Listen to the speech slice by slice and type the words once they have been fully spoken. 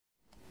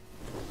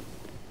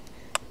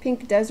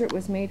Pink desert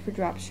was made for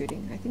drop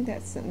shooting. I think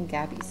that's something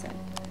Gabby said.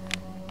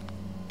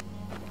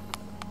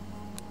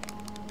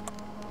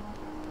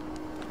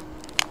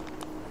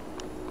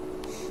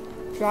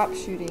 Drop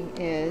shooting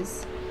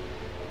is...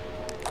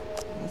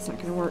 That's not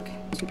going to work.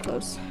 Too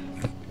close.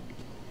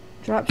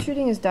 Drop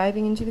shooting is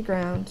diving into the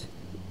ground.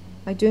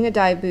 Like doing a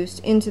dive boost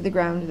into the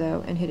ground,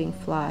 though, and hitting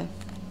fly.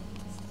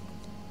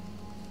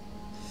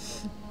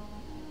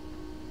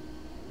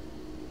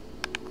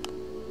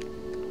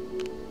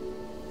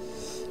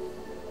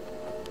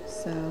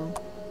 So...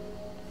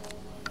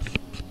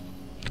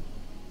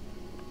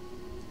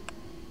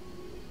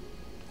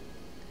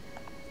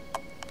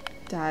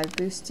 dive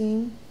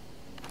boosting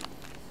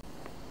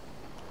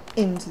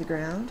into the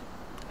ground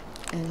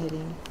and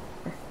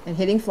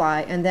hitting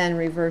fly, and then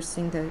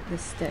reversing the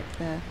stick.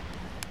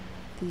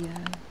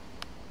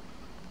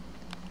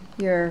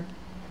 Your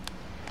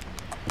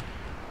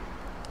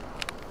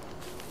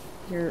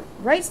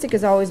right stick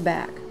is always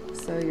back,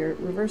 so you're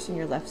reversing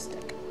your left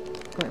stick,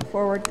 going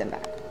forward then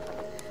back,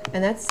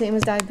 and that's the same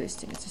as dive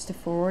boosting. It's just a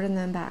forward and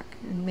then back,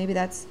 and maybe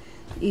that's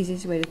the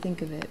easiest way to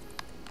think of it.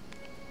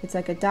 It's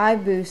like a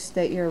dive boost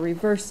that you're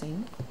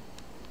reversing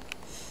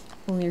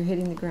when you're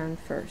hitting the ground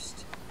first.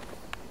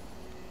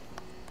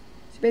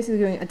 So basically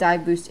doing a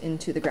dive boost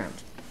into the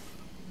ground,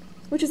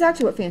 which is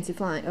actually what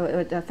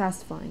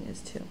fast flying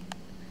is too.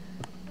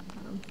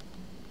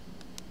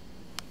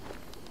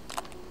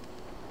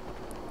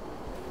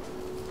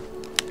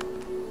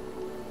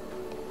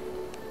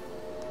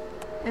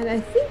 And I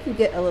think you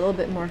get a little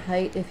bit more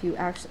height if you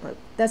actually...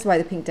 That's why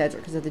the pink desert,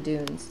 because of the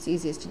dunes. It's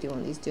easiest to do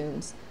on these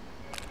dunes.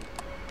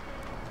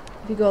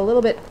 If you go a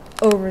little bit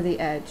over the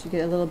edge, you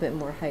get a little bit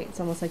more height. It's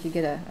almost like you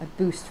get a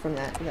boost from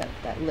that lip,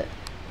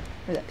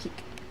 or that peak.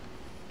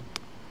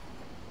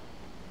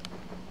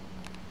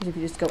 But if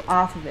you just go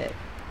off of it,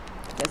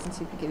 it doesn't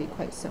seem to give you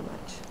quite so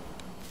much.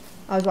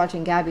 I was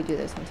watching Gabby do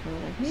this one time.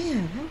 I'm like,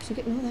 man, how is she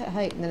getting all that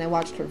height? And then I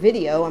watched her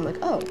video. I'm like,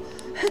 oh,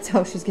 that's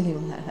how she's getting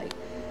all that height.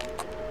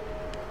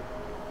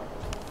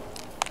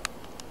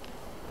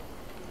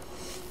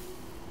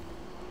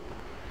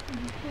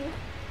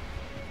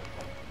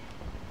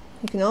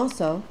 You can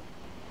also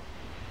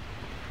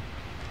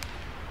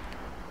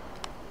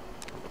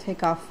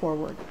take off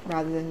forward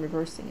rather than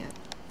reversing it.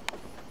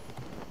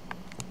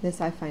 This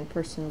I find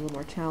personally a little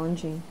more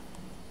challenging.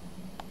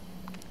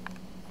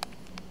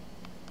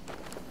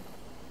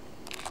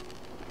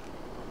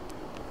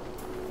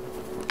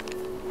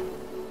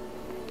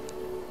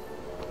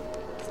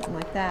 Something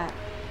like that.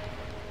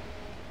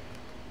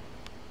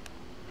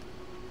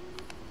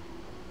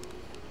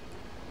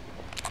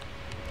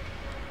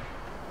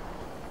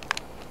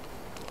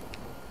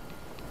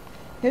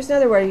 Here's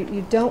another word.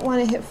 You don't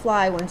want to hit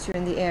fly once you're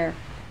in the air,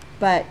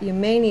 but you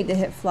may need to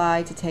hit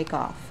fly to take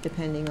off,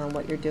 depending on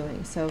what you're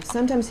doing. So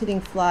sometimes hitting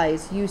fly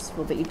is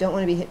useful, but you don't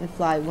want to be hitting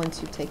fly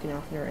once you've taken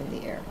off and are in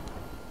the air.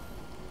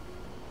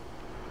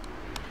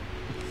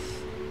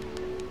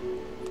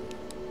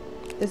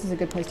 This is a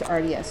good place to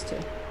RDS too.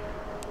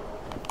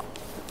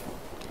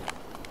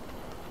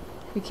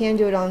 You can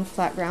do it on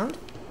flat ground.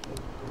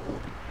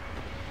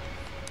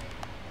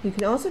 You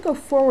can also go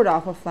forward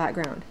off of flat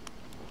ground.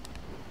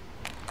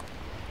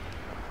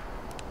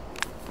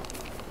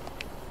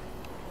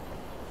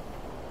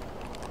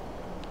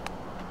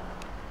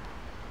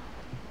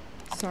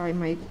 Sorry,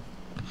 I'm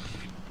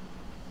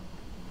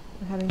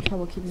having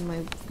trouble keeping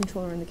my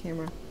controller in the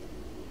camera.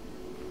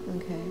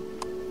 Okay,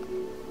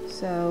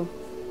 so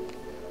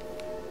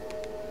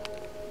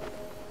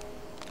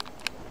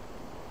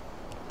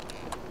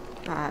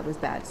it was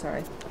bad,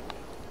 sorry.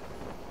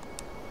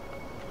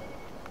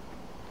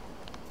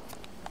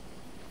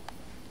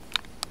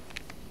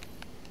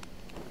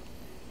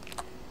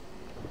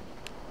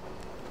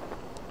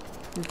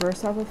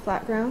 Reverse off of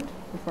flat ground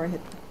before I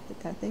hit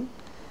that thing.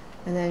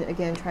 And then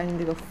again, trying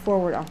to go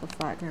forward off of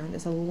flat ground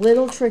is a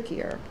little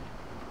trickier.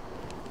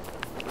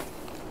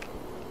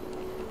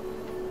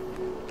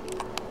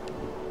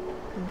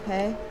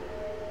 Okay?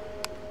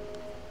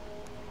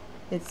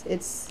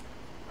 It's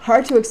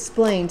hard to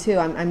explain too.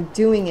 I'm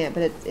doing it,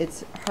 but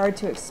it's hard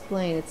to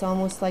explain. It's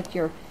almost like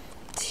you're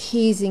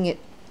teasing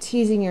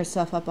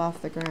yourself up off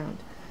the ground.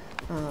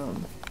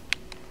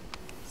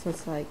 So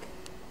it's like,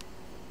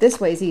 this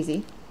way is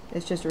easy.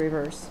 It's just a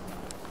reverse.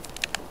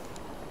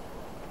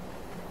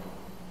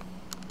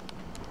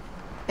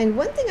 And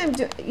one thing I'm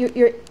doing,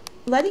 you're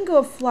letting go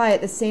of fly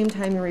at the same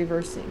time you're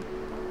reversing.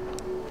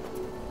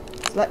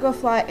 So let go of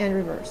fly and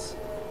reverse.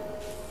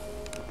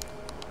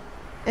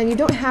 And you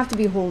don't have to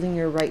be holding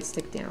your right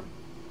stick down.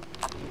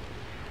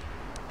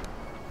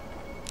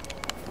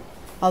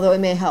 Although it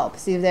may help.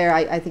 See there,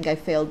 I think I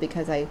failed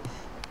because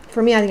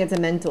for me, I think it's a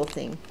mental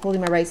thing.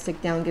 Holding my right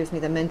stick down gives me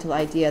the mental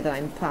idea that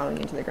I'm plowing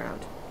into the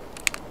ground.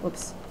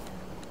 Whoops.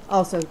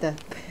 Also, the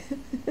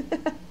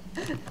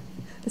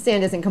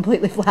sand isn't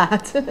completely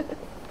flat.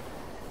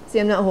 See,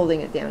 I'm not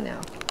holding it down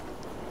now.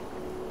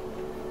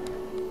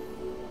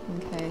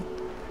 Okay.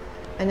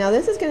 And now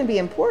this is going to be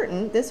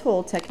important. This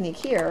whole technique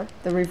here,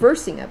 the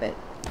reversing of it,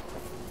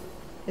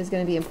 is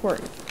going to be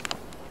important.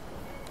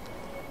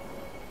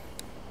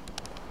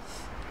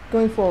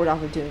 Going forward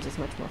off of dunes is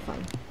much more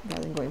fun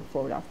rather than going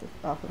forward off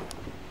of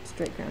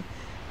straight ground.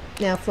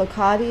 Now,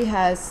 Flocati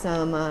has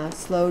some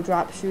slow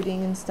drop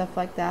shooting and stuff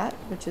like that,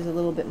 which is a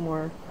little bit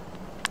more.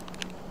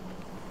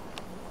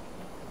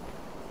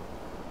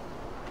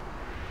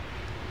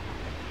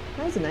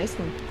 That was a nice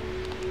one.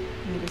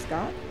 I just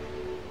got.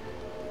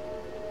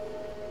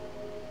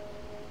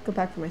 Go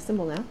back for my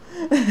symbol now.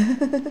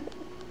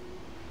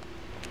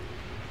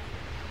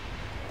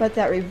 But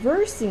that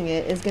reversing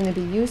it is going to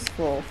be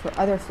useful for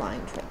other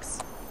flying tricks.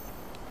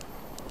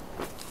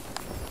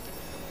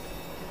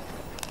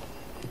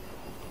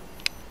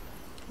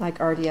 Like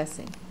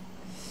RDSing.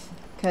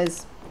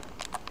 Because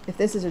if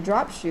this is a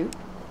drop shoot,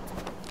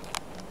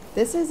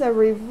 this is a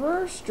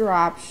reverse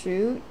drop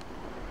shoot,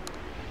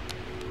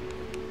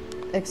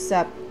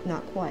 except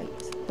not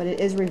quite, but it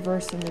is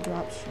reversing the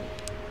drop shoot.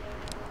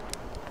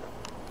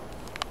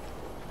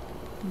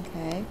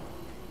 Okay.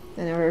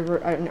 Then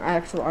an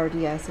actual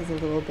RDS is a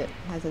little bit,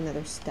 has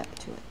another step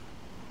to it.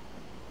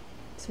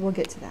 So we'll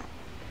get to that.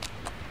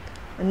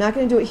 I'm not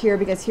going to do it here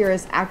because here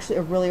is actually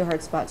a really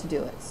hard spot to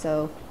do it.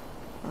 So,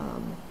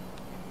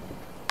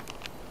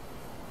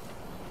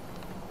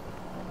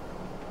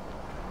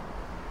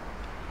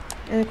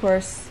 and of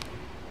course,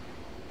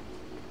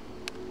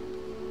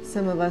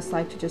 some of us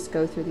like to just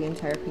go through the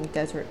entire pink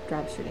desert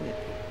drop shooting it.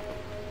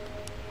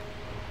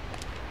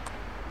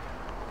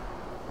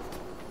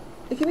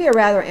 It can be a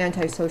rather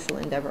antisocial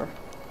endeavor.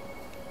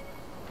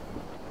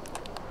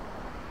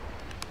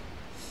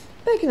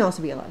 But it can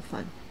also be a lot of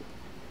fun.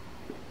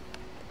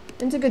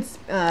 And it's a good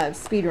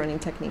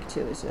speedrunning technique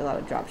too, is a lot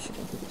of drop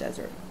shooting through the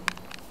desert.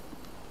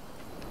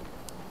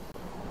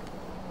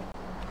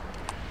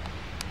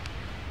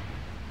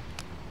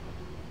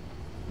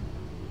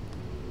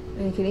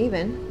 And you can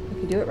even, if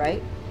you do it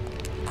right,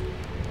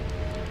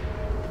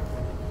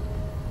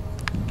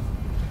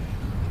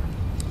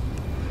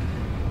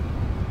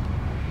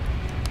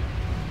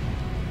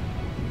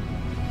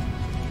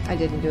 I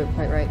didn't do it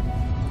quite right.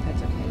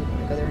 That's okay, you don't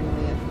want to go there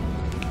anyway yet.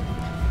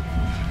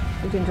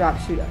 You can drop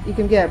shoot, you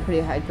can get a pretty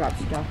high drop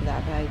shoot off of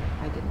that, but I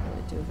didn't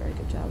really do a very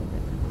good job of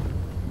it.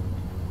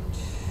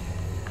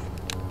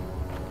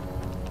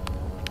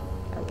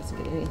 I wasn't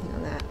getting anything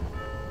on that.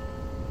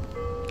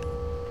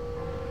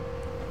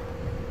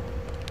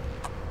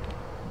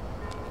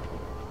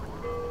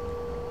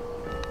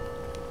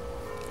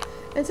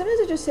 And sometimes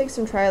it just takes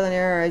some trial and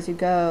error as you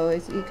go,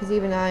 because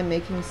even I'm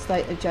making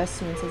slight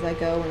adjustments as I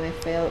go when I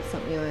fail at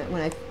something,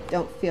 when I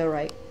don't feel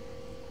right.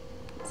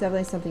 It's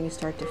definitely something you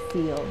start to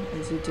feel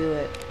as you do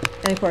it.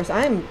 And of course,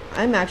 I'm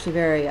actually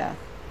very,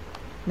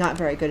 not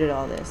very good at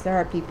all this. There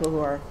are people who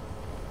are,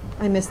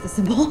 I missed the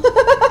symbol.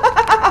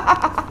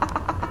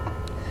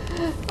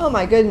 Oh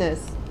my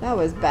goodness, that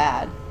was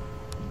bad.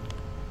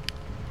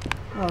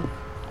 Oh,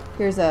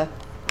 here's a,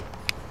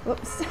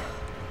 whoops,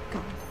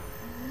 God.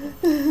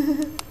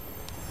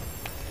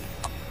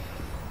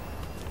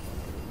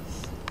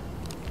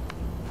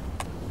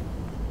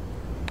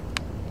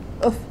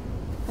 Oof.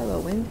 Hello,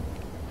 wind.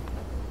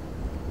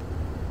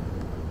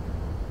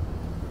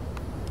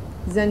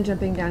 Zen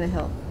jumping down a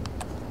hill.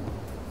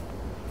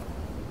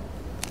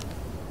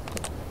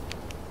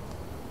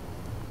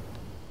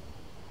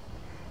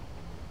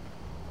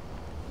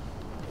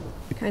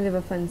 Kind of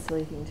a fun,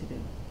 silly thing to do.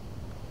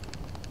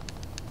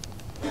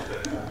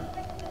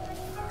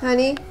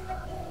 Honey,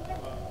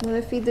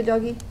 want to feed the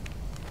doggy?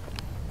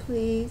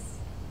 Please.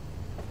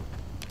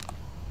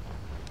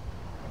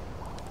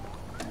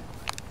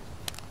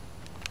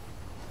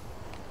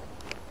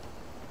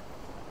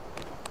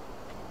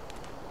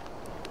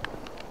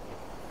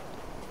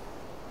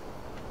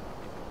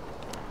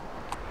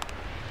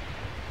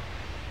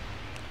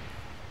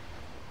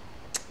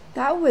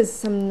 That was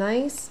some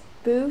nice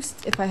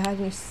boost. If I had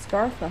any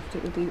scarf left,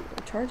 it would be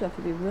charge left.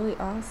 It would be really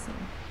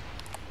awesome.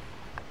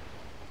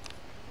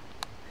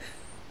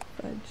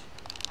 Fudge.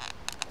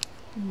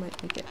 I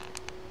might make it.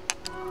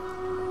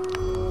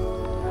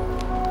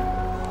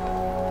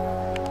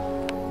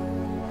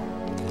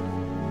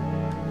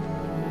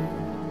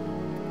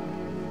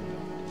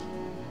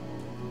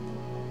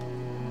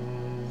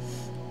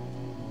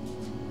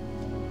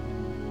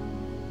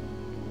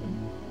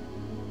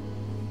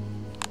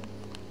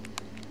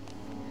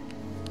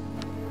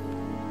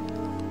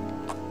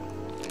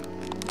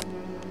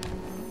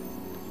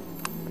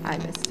 I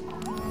missed.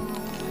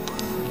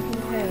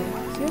 Okay,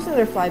 so here's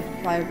another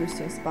flyer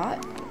boosting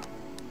spot.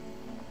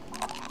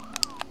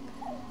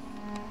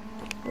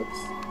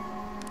 Oops.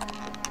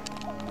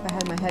 If I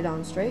had my head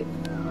on straight.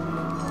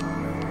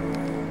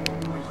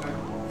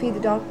 Feed the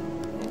dog.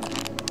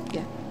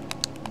 Yeah.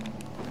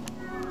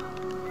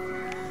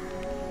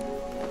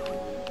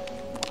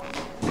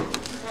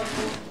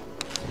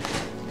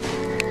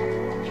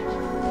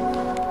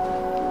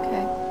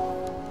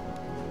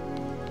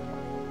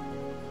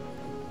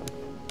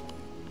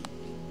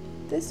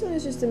 This one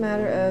is just a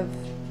matter of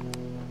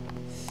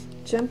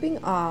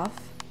jumping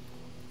off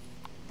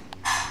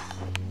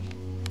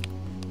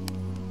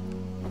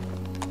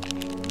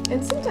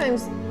and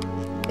sometimes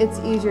it's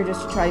easier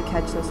just to try to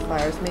catch those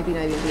flyers. Maybe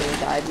not even doing a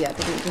dive yet,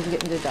 but we can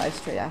get into a dive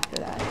straight after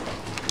that.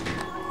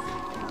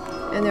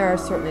 And there are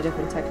certainly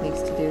different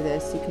techniques to do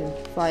this. You can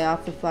fly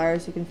off the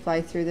flyers, you can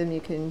fly through them,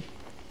 you can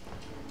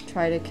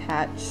try to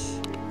catch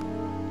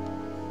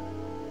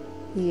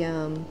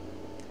the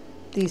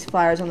these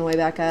flyers on the way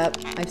back up.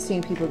 I've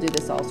seen people do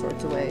this all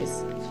sorts of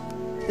ways.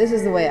 This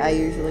is the way I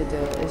usually do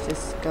it, is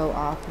just go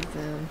off of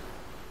them.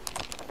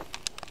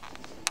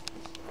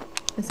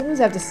 And sometimes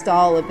I have to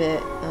stall a bit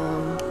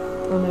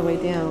on my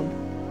way down.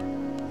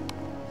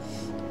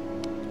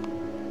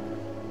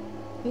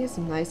 I get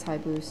some nice high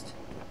boost.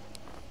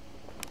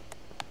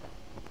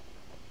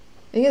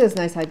 I get this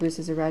nice high boost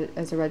as a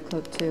red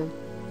cloak too.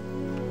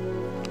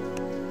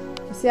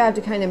 You see, I have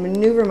to kind of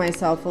maneuver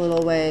myself a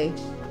little way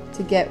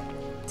to get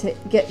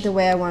the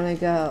way I want to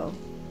go.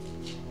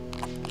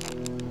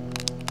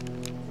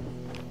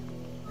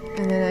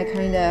 And then I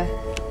kind of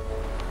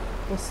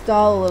will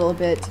stall a little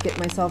bit to get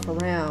myself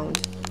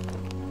around.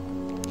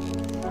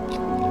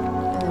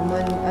 And then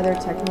one other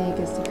technique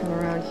is to come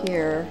around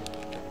here.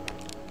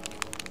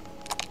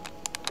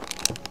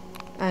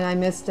 And I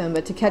missed them,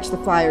 but to catch the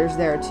flyers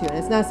there too. And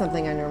it's not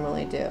something I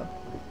normally do.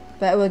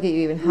 But it will get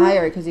you even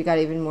higher because you've done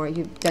even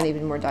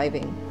more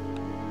diving.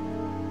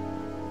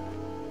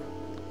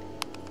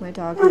 My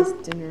dog has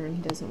dinner and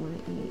he doesn't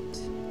want to eat.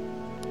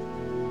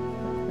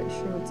 Not quite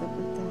sure what's up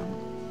with that.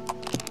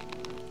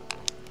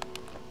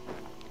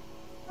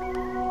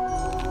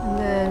 And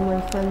then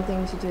one fun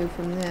thing to do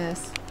from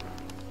this.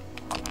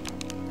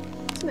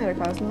 What's the matter,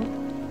 Cosmo?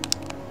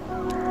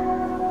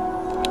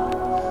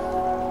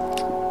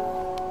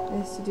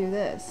 Is to do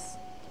this.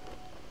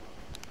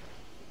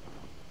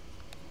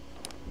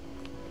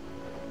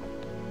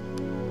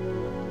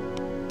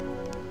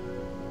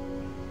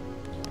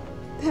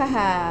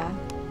 Haha!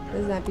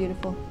 Isn't that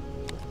beautiful?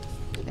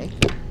 Okay.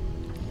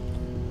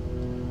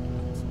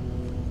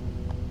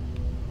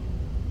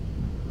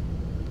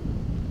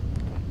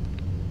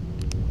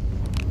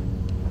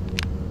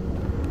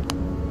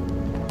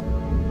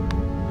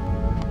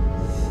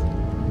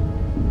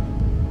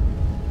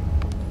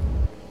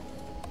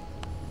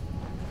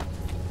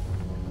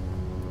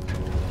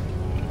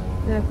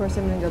 And of course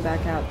I'm going to go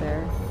back out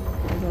there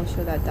because I'll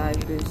show that dive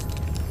boost.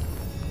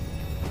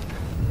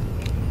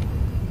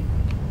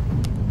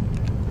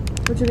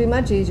 Which will be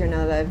much easier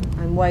now that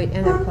I'm white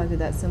and I've collected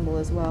that symbol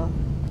as well.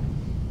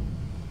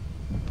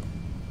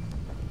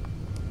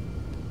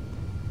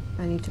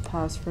 I need to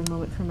pause for a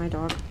moment for my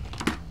dog.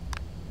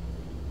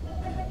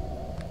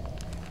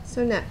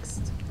 So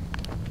next,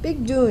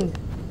 Big Dune.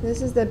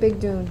 This is the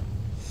Big Dune.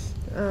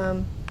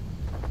 So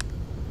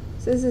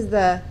this is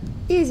the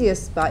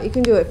easiest spot. You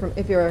can do it from,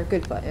 if you're a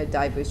good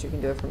dive booster, you can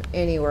do it from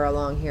anywhere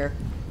along here.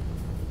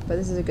 But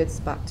this is a good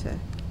spot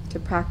to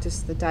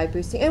practice the dive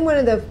boosting. And one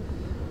of the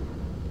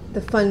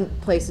fun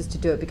places to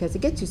do it because it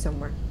gets you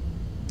somewhere.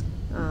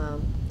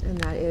 And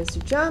that is to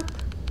jump.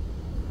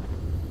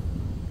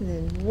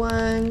 And then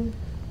 1,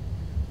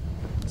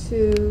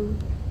 2,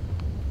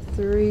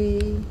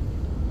 3,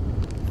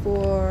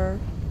 4,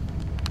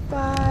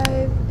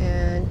 5,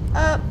 and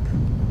up.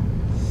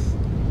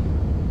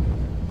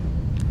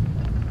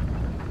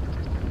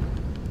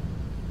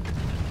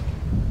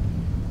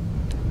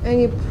 And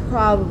you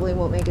probably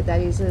won't make it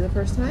that easily the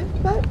first time,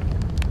 but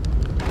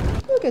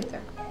you'll get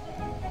there.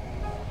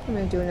 I'm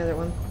going to do another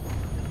one.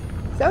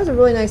 So that was a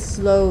really nice,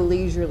 slow,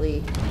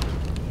 leisurely.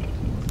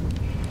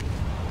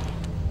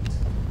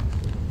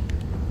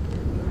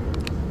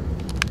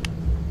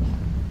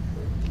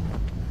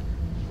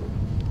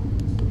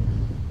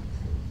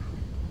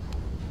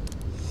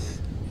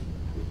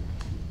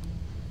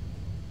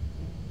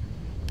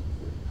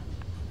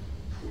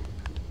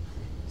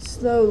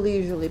 Slow,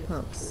 leisurely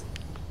pumps.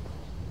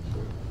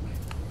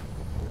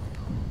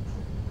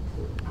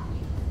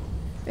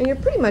 And you're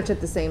pretty much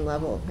at the same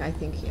level, I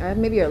think.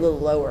 Maybe you're a little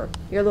lower.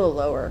 You're a little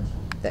lower.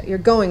 You're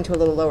going to a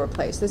little lower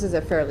place. This is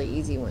a fairly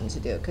easy one to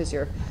do because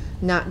you're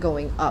not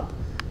going up.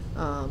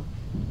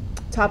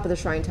 Top of the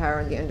Shrine Tower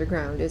and the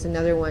underground is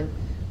another one.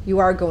 You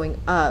are going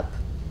up,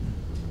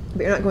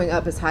 but you're not going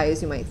up as high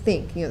as you might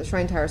think. You know, the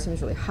Shrine Tower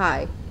seems really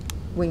high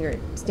when you're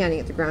standing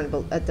at the ground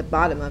at the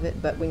bottom of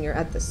it, but when you're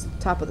at the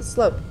top of the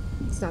slope,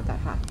 it's not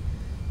that high.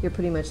 You're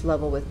pretty much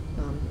level with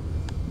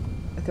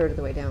a third of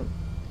the way down.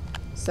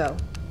 So.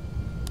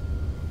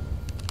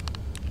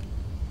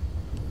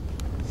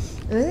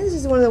 And I think this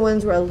is one of the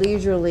ones where a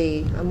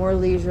more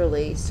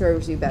leisurely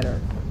serves you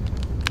better.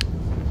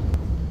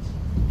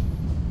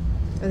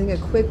 I think a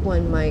quick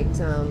one might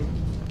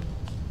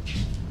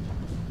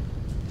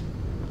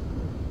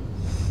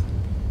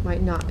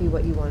not be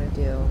what you want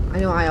to do. I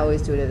know I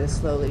always do it at a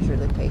slow,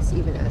 leisurely pace,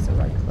 even as a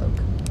red cloak.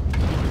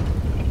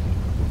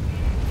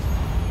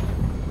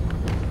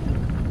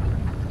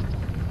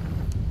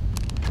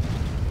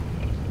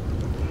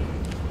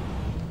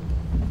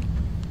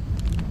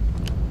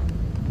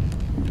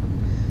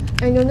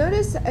 And you'll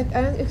notice, I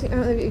don't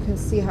know if you can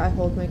see how I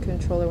hold my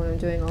controller when I'm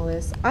doing all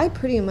this. I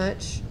pretty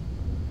much,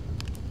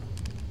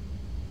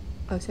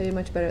 oh, so I did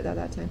much better at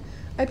that time.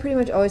 I pretty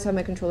much always have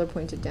my controller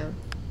pointed down.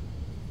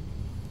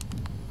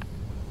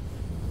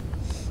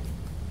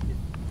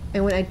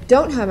 And when I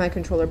don't have my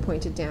controller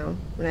pointed down,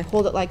 when I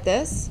hold it like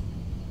this,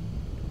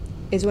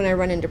 is when I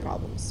run into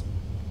problems.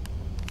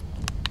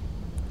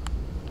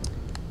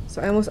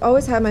 So I almost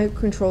always have my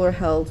controller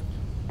held,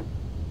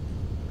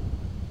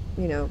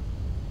 you know,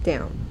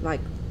 down,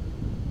 like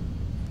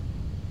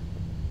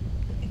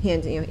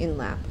hand, you know, in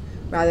lap,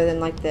 rather than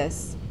like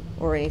this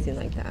or anything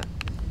like that.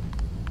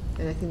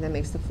 And I think that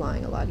makes the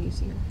flying a lot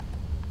easier.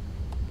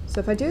 So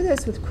if I do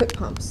this with quick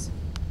pumps,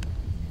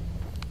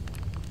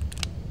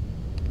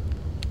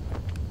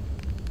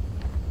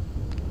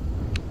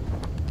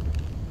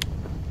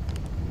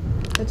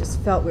 that just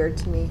felt weird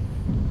to me.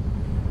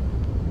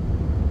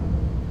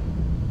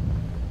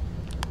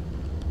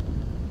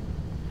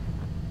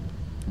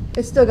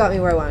 It still got me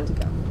where I wanted to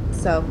go,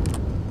 so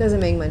it doesn't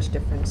make much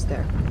difference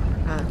there.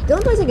 The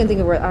only place I can think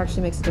of where it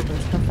actually makes a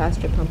difference how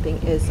fast you're pumping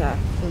is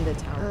in the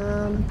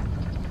tower.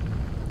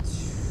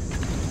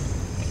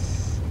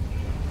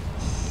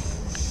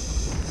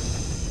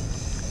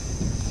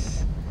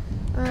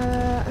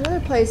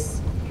 Another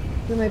place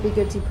that might be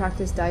good to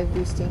practice dive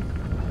boosting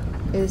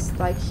is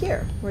like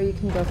here, where you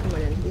can go from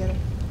one end to the other.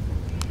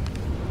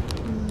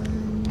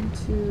 1,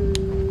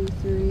 2,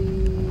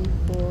 3,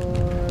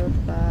 4,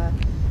 5,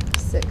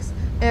 6.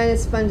 And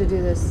it's fun to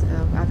do this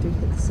after you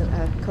hit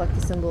the, collect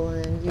the symbol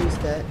and then use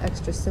the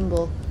extra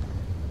symbol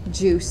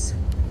juice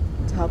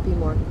to help you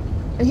more.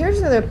 And here's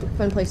another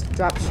fun place to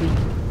drop shoot.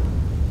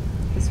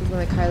 This was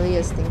one of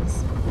Kylia's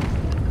things.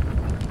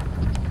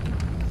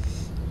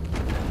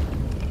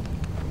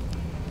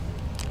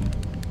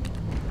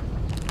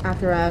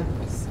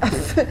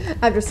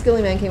 After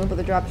Skilly Man came up with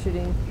the drop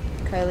shooting,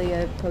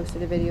 Kylia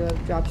posted a video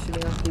of drop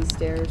shooting off these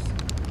stairs.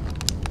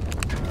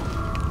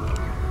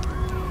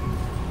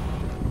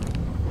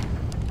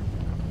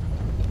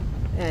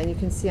 And you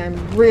can see I'm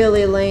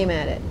really lame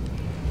at it.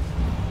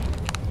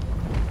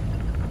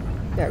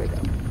 There we go.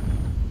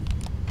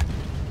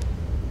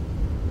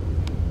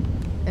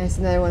 And it's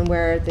another one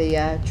where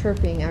the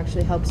chirping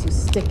actually helps you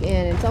stick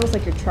in. It's almost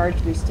like you're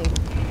charge boosting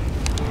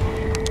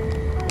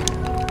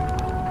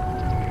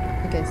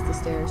against the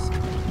stairs.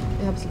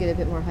 It helps you get a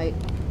bit more height.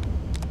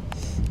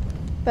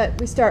 But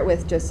we start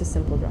with just a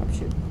simple drop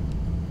shoot.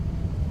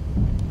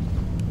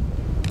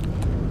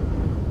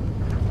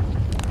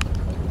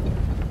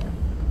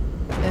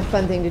 A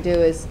fun thing to do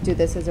is do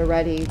this as a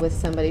ready with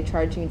somebody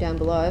charging you down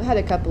below. I've had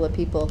a couple of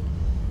people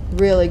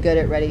really good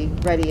at ready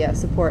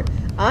support.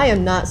 I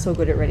am not so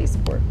good at ready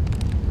support.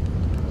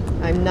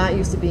 I'm not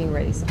used to being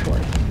ready support.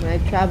 When I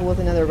travel with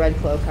another red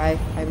cloak,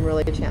 I'm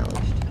really challenged.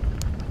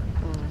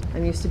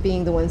 I'm used to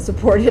being the one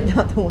supported,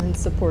 not the one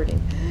supporting.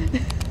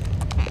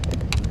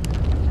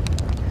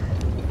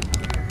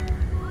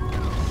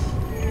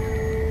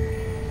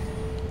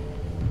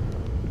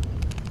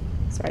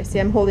 Sorry, see,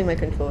 I'm holding my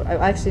controller.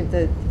 Actually,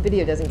 the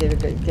video doesn't give a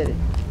good get it.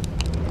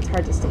 It's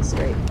hard to stay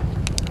straight.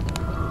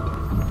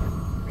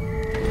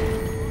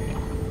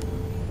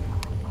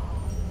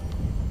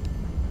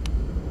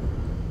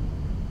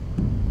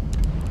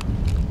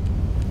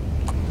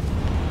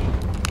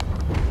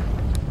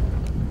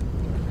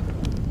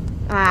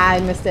 Ah, I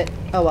missed it.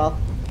 Oh well.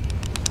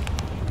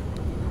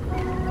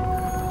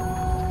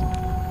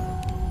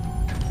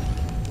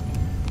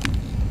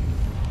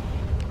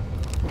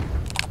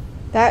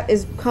 That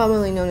is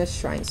commonly known as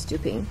shrine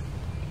stooping.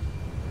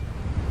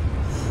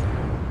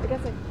 I guess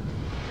I'm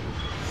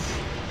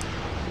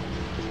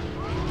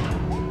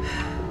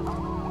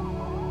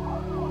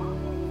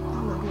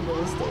not going to be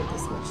able to stay with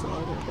this much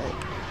longer, but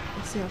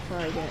let's see how far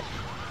I get.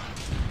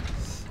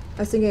 I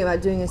was thinking about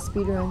doing a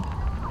speed run.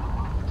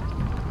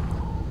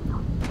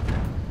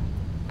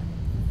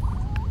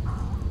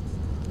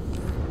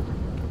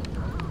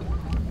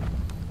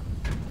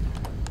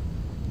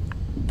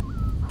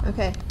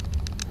 Okay.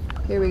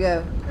 Here we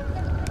go.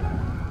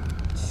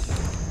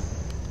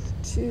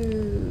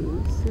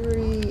 2,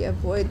 3,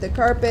 avoid the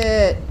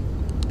carpet.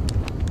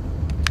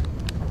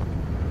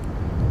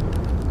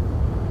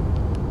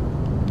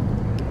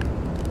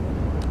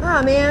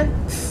 Ah, man.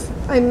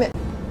 I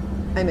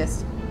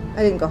missed.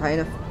 I didn't go high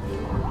enough.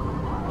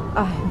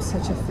 I am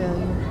such a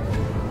failure.